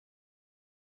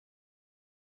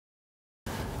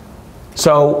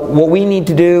So what we need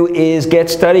to do is get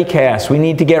study casts. We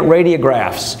need to get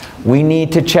radiographs. We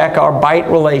need to check our bite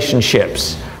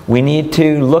relationships. We need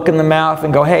to look in the mouth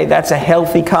and go, hey, that's a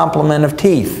healthy complement of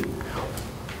teeth.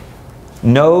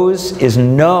 Nose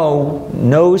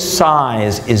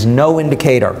size is no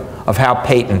indicator of how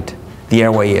patent the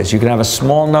airway is. You can have a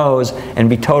small nose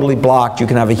and be totally blocked. You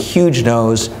can have a huge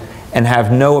nose and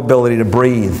have no ability to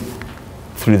breathe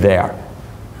through there.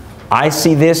 I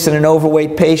see this in an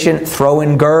overweight patient, throw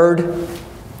in GERD.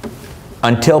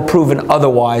 Until proven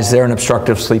otherwise, they're an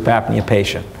obstructive sleep apnea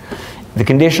patient. The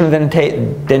condition of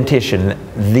dentition,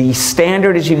 the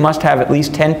standard is you must have at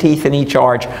least 10 teeth in each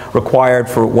arch required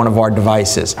for one of our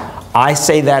devices. I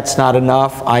say that's not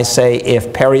enough. I say if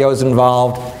perio is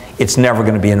involved, it's never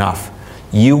going to be enough.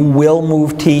 You will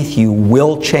move teeth, you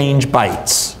will change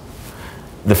bites.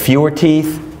 The fewer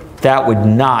teeth, that would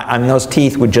not, I mean, those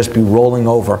teeth would just be rolling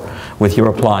over with your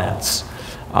appliance.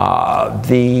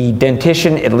 The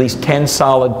dentition, at least 10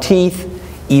 solid teeth.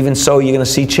 Even so, you're going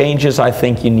to see changes. I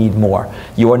think you need more.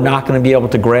 You are not going to be able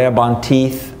to grab on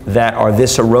teeth that are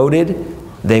this eroded.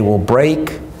 They will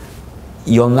break.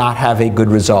 You'll not have a good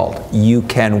result. You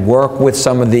can work with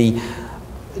some of the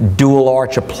dual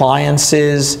arch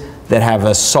appliances that have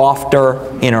a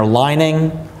softer inner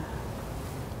lining.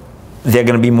 They're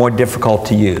going to be more difficult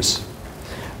to use.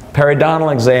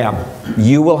 Periodontal exam.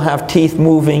 You will have teeth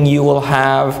moving. You will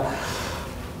have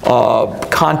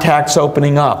contacts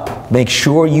opening up. Make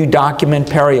sure you document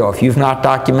perio. If you've not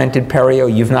documented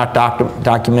perio, you've not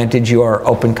documented your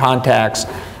open contacts.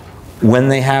 When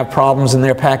they have problems and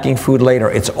they're packing food later,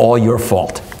 it's all your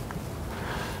fault.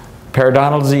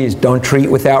 Periodontal disease. Don't treat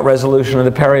without resolution of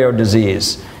the perio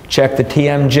disease. Check the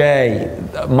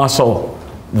TMJ, muscle,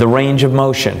 the range of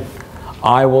motion.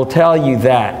 I will tell you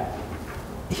that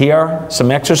here,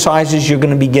 some exercises you're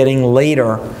going to be getting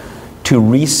later to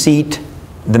reseat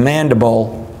the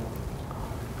mandible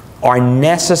are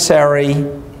necessary,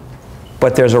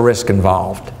 but there's a risk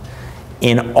involved.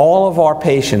 In all of our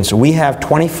patients, we have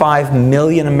 25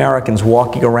 million Americans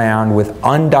walking around with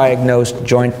undiagnosed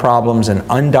joint problems and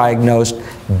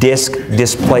undiagnosed disc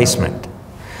displacement.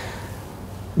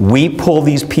 We pull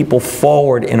these people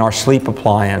forward in our sleep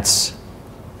appliance,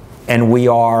 and we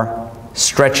are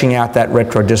stretching out that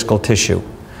retrodiscal tissue.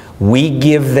 We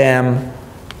give them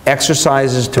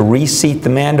exercises to reseat the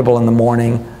mandible in the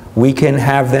morning. We can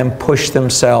have them push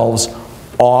themselves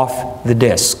off the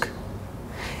disc.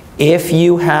 If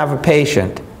you have a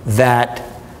patient that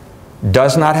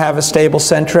does not have a stable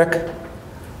centric,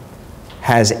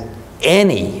 has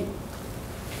any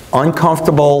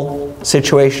uncomfortable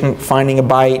situation finding a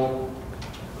bite,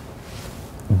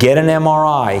 get an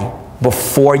MRI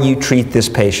before you treat this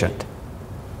patient.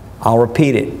 I'll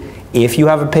repeat it. If you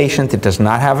have a patient that does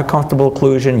not have a comfortable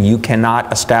occlusion, you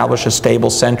cannot establish a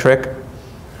stable centric,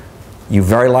 you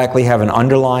very likely have an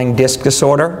underlying disc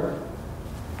disorder.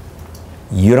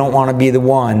 You don't want to be the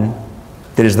one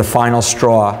that is the final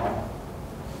straw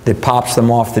that pops them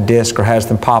off the disc or has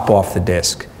them pop off the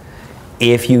disc.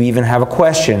 If you even have a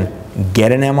question,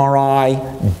 get an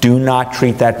MRI. Do not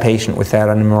treat that patient without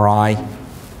an MRI.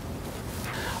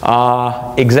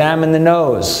 Examine the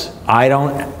nose. I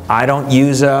don't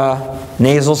use a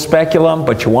nasal speculum,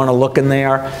 but you want to look in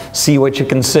there, see what you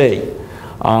can see.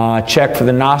 Check for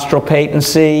the nostril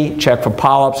patency, check for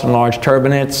polyps and large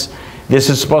turbinates. This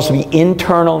is supposed to be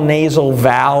internal nasal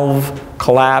valve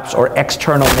collapse or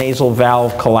external nasal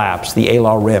valve collapse, the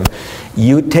alar rim.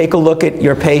 You take a look at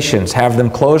your patients, have them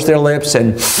close their lips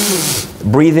and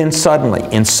breathe in suddenly.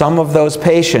 In some of those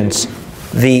patients,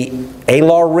 the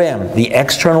alar rim, the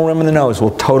external rim of the nose,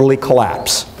 will totally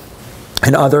collapse.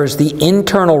 In others, the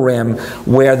internal rim,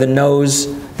 where the nose,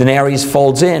 the nares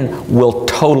folds in, will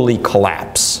totally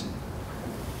collapse.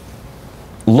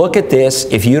 Look at this.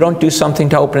 If you don't do something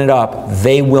to open it up,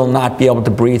 they will not be able to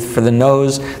breathe for the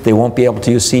nose. They won't be able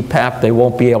to use CPAP. They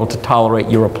won't be able to tolerate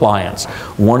your appliance.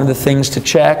 One of the things to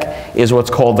check is what's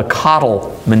called the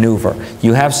Cottle maneuver.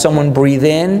 You have someone breathe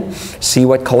in, see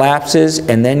what collapses,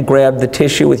 and then grab the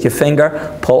tissue with your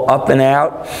finger, pull up and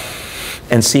out,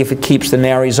 and see if it keeps the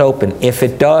nares open. If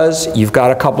it does, you've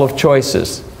got a couple of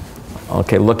choices.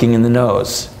 Okay, looking in the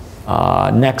nose.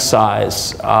 Neck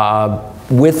size.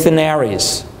 With the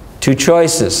nares, two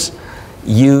choices.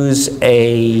 Use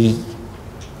a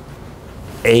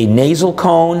nasal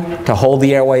cone to hold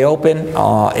the airway open.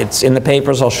 It's in the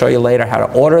papers. I'll show you later how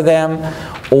to order them.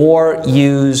 Or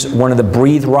use one of the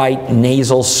Breathe Right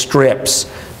nasal strips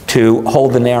to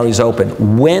hold the nares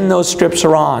open. When those strips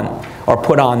are on, or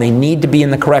put on, they need to be in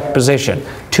the correct position.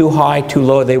 Too high, too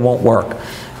low, they won't work.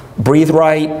 Breathe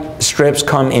Right strips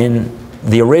come in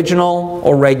the original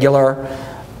or regular,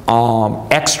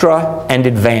 extra, and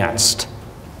advanced.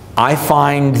 I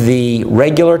find the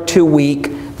regular too weak,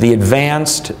 the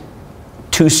advanced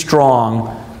too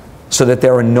strong, so that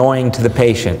they're annoying to the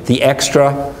patient. The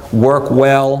extra work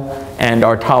well and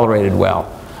are tolerated well.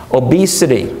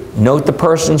 Obesity, note the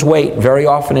person's weight. Very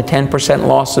often a 10%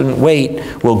 loss in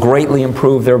weight will greatly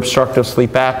improve their obstructive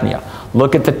sleep apnea.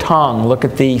 Look at the tongue, look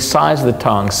at the size of the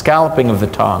tongue, scalloping of the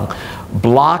tongue,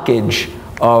 blockage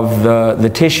of the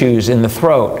tissues in the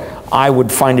throat. I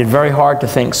would find it very hard to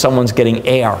think someone's getting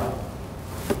air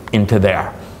into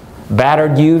there.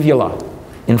 Battered uvula,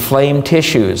 inflamed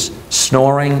tissues,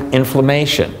 snoring,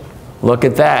 inflammation. Look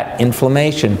at that,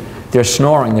 inflammation. They're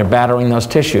snoring, they're battering those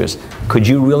tissues. Could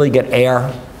you really get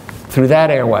air through that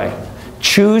airway?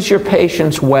 Choose your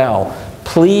patients well.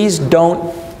 Please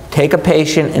don't take a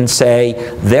patient and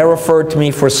say, they're referred to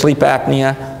me for a sleep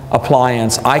apnea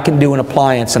appliance, I can do an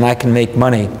appliance and I can make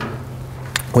money,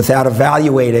 without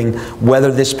evaluating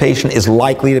whether this patient is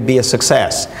likely to be a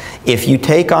success. If you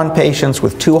take on patients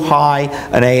with too high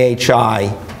an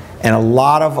AHI and a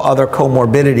lot of other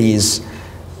comorbidities,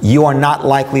 you are not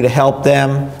likely to help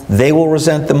them. They will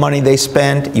resent the money they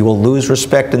spent. You will lose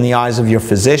respect in the eyes of your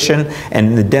physician,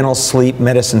 and the dental sleep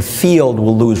medicine field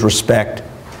will lose respect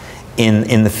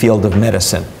in the field of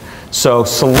medicine. So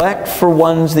select for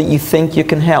ones that you think you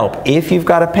can help. If you've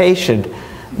got a patient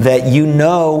that you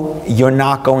know you're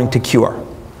not going to cure,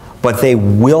 but they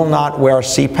will not wear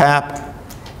CPAP,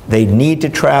 they need to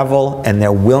travel, and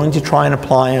they're willing to try an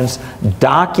appliance,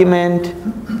 document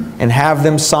and have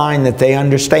them sign that they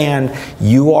understand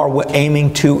you are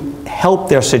aiming to help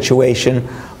their situation,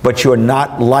 but you're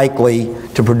not likely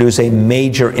to produce a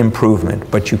major improvement,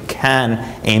 but you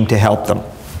can aim to help them.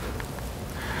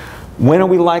 When are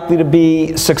we likely to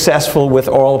be successful with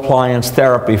oral appliance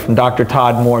therapy from Dr.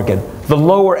 Todd Morgan? The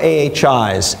lower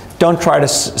AHIs. Don't try to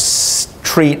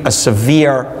treat a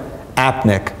severe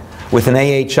apneic with an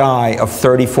AHI of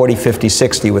 30, 40, 50,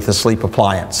 60 with a sleep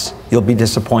appliance. You'll be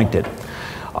disappointed.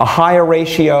 A higher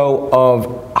ratio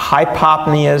of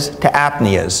hypopneas to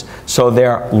apneas, so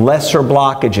they're lesser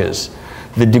blockages.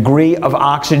 The degree of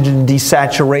oxygen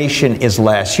desaturation is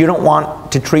less. You don't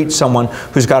want to treat someone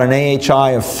who's got an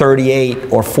AHI of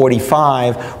 38 or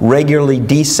 45, regularly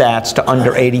desats to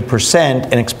under 80%,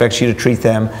 and expects you to treat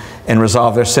them and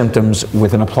resolve their symptoms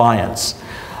with an appliance.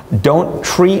 Don't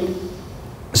treat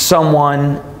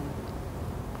someone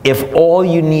if all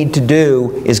you need to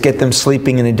do is get them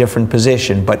sleeping in a different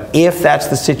position. But if that's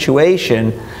the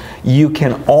situation, you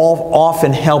can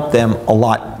often help them a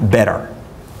lot better.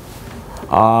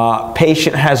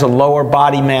 Patient has a lower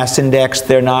body mass index,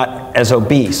 they're not as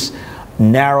obese.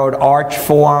 Narrowed arch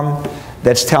form,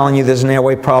 that's telling you there's an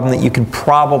airway problem that you can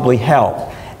probably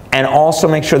help. And also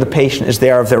make sure the patient is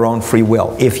there of their own free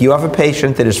will. If you have a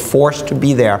patient that is forced to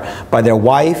be there by their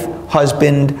wife,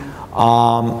 husband,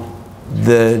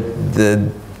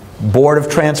 the board of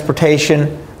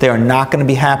transportation, they are not going to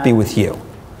be happy with you.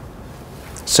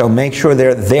 So make sure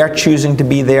they're choosing to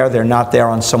be there, they're not there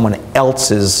on someone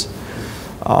else's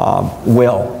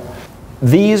will.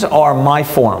 These are my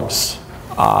forms.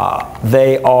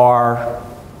 They are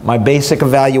my basic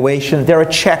evaluation. They're a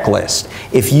checklist.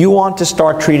 If you want to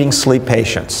start treating sleep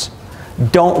patients,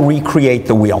 don't recreate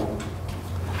the wheel.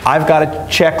 I've got a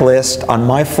checklist on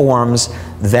my forms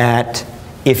that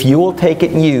if you will take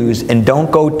it and use and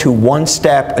don't go to one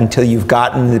step until you've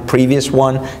gotten the previous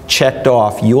one checked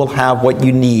off, you will have what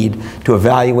you need to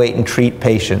evaluate and treat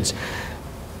patients.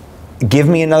 Give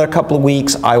me another couple of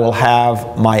weeks, I will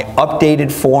have my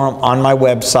updated form on my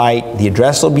website. The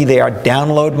address will be there.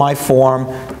 Download my form,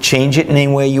 change it in any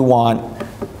way you want,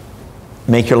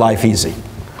 make your life easy.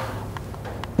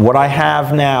 What I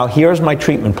have now, here's my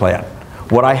treatment plan.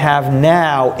 What I have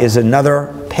now is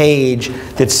another page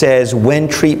that says when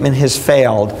treatment has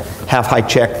failed, have I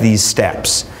checked these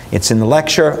steps. It's in the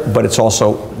lecture, but it's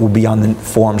also will be on the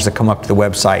forms that come up to the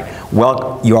website.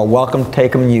 Well, you are welcome to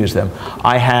take them and use them.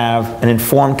 I have an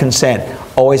informed consent.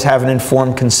 Always have an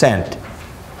informed consent.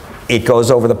 It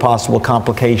goes over the possible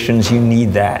complications. You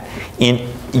need that.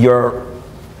 Your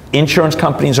insurance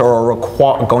companies are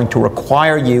going to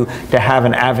require you to have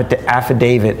an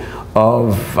affidavit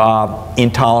of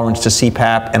intolerance to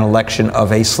CPAP and election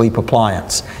of a sleep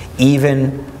appliance,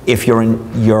 even if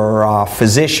your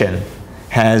physician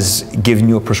has given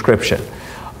you a prescription.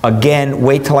 Again,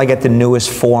 wait till I get the newest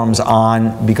forms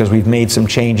on, because we've made some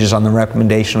changes on the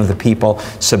recommendation of the people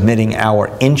submitting our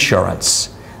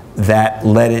insurance that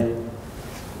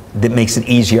makes it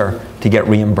easier to get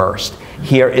reimbursed.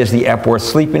 Here is the Epworth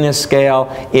Sleepiness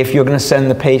Scale. If you're going to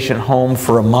send the patient home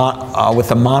for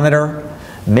with a monitor,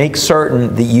 make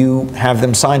certain that you have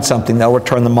them sign something. They'll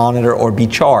return the monitor or be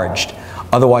charged.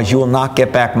 Otherwise, you will not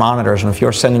get back monitors. And if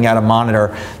you're sending out a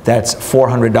monitor that's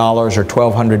 $400 or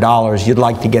 $1,200, you'd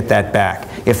like to get that back.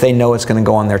 If they know it's going to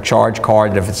go on their charge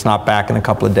card, and if it's not back in a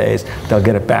couple of days, they'll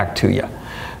get it back to you.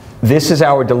 This is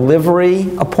our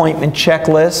delivery appointment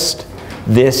checklist.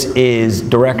 This is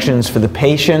directions for the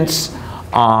patients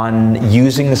on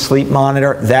using the sleep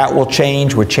monitor. That will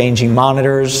change. We're changing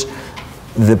monitors.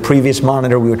 The previous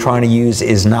monitor we were trying to use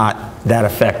is not that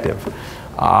effective.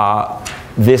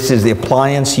 This is the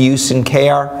appliance use and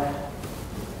care.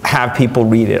 Have people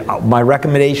read it. My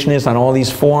recommendation is on all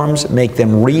these forms, make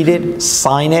them read it,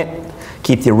 sign it,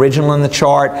 keep the original in the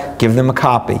chart, give them a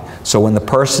copy. So when the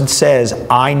person says,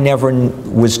 I never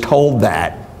was told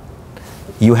that,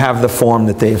 you have the form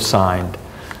that they've signed.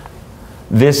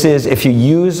 This is, if you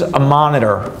use a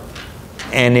monitor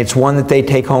and it's one that they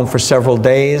take home for several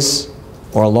days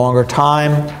or a longer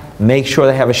time, make sure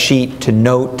they have a sheet to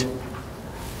note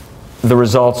the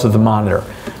results of the monitor.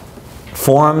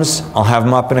 Forms, I'll have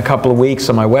them up in a couple of weeks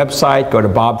on my website. Go to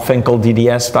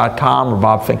bobfinkeldds.com or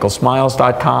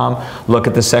bobfinkelsmiles.com. Look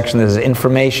at the section that says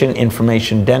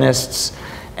information dentists,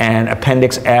 and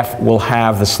Appendix F will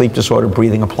have the sleep disorder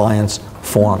breathing appliance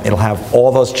form. It'll have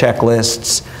all those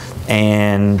checklists,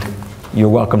 and you're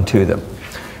welcome to them.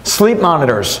 Sleep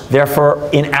monitors, they're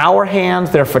in our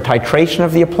hands, they're for titration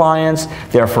of the appliance,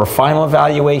 they're for final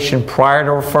evaluation prior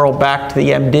to referral back to the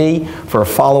MD for a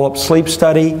follow-up sleep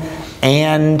study,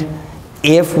 and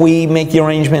if we make the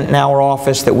arrangement in our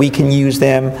office that we can use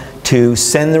them to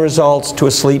send the results to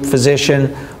a sleep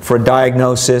physician for a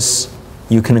diagnosis,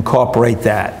 you can incorporate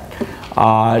that.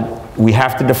 We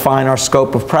have to define our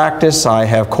scope of practice. I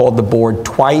have called the board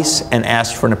twice and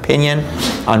asked for an opinion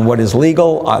on what is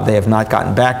legal. They have not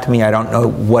gotten back to me. I don't know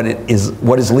what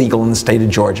is legal in the state of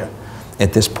Georgia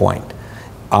at this point.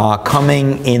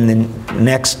 Coming in the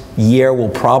next year will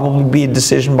probably be a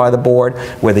decision by the board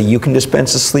whether you can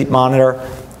dispense a sleep monitor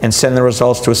and send the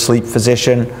results to a sleep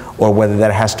physician, or whether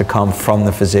that has to come from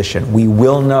the physician. We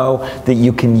will know that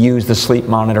you can use the sleep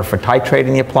monitor for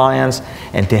titrating the appliance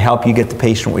and to help you get the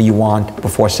patient where you want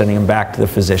before sending them back to the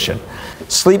physician.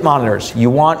 Sleep monitors, you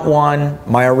want one.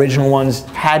 My original ones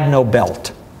had no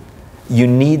belt. You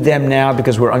need them now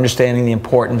because we're understanding the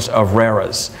importance of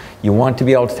RERAs. You want to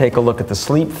be able to take a look at the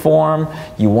sleep form.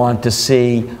 You want to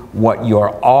see what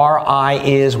your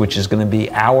RI is, which is going to be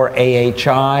our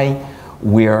AHI.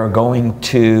 We are going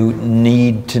to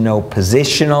need to know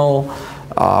positional,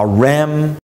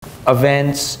 REM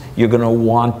events. You're going to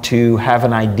want to have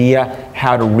an idea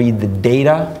how to read the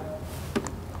data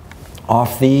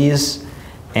off these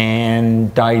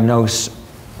and diagnose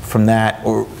from that,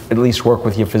 or at least work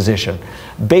with your physician.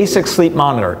 Basic sleep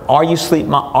monitor. Are you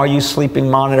sleeping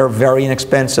monitor? Very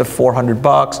inexpensive,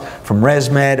 $400 from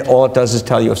ResMed. All it does is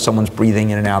tell you if someone's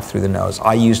breathing in and out through the nose.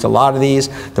 I used a lot of these.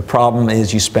 The problem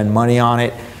is you spend money on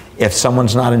it. If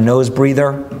someone's not a nose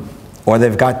breather, or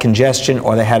they've got congestion,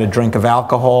 or they had a drink of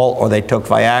alcohol, or they took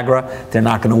Viagra, they're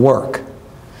not going to work.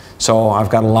 So I've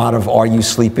got a lot of are you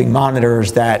sleeping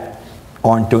monitors that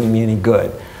aren't doing me any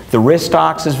good. The wrist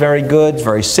ox is very good, it's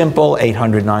very simple,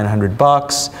 $800,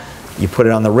 $900. You put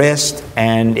it on the wrist,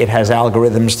 and it has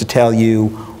algorithms to tell you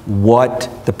what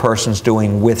the person's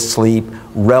doing with sleep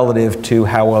relative to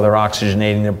how well they're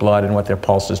oxygenating their blood and what their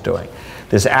pulse is doing.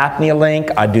 This Apnea Link,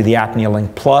 I do the Apnea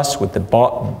Link Plus with the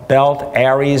belt.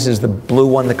 Aries is the blue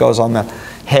one that goes on the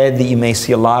head that you may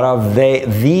see a lot of.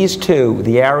 These two,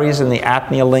 the Aries and the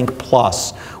Apnea Link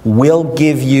Plus, will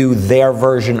give you their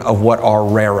version of what are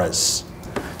RERAs.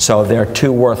 So they're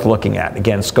two worth looking at.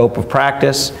 Again, scope of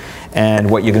practice and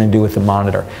what you're going to do with the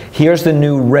monitor. Here's the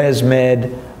new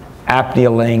ResMed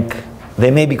Apnea Link.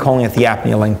 They may be calling it the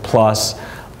Apnea Link Plus,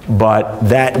 but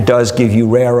that does give you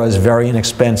RERAs, very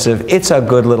inexpensive. It's a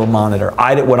good little monitor.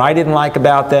 What I didn't like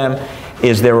about them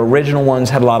is their original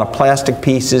ones had a lot of plastic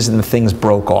pieces and the things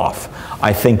broke off.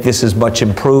 I think this is much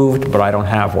improved, but I don't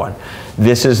have one.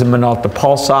 This is a Minolta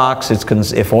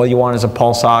Pulsox. If all you want is a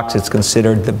Pulsox, it's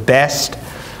considered the best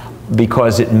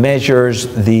because it measures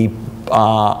the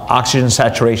oxygen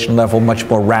saturation level much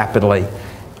more rapidly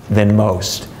than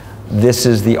most. This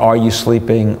is the Are You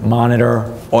Sleeping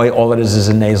monitor. All it is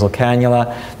a nasal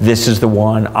cannula. This is the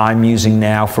one I'm using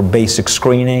now for basic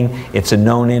screening. It's a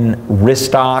Nonin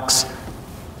wrist ox.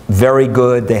 Very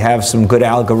good. They have some good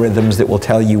algorithms that will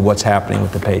tell you what's happening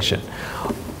with the patient.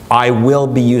 I will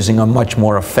be using a much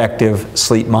more effective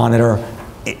sleep monitor.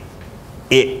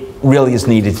 It really is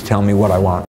needed to tell me what I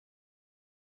want.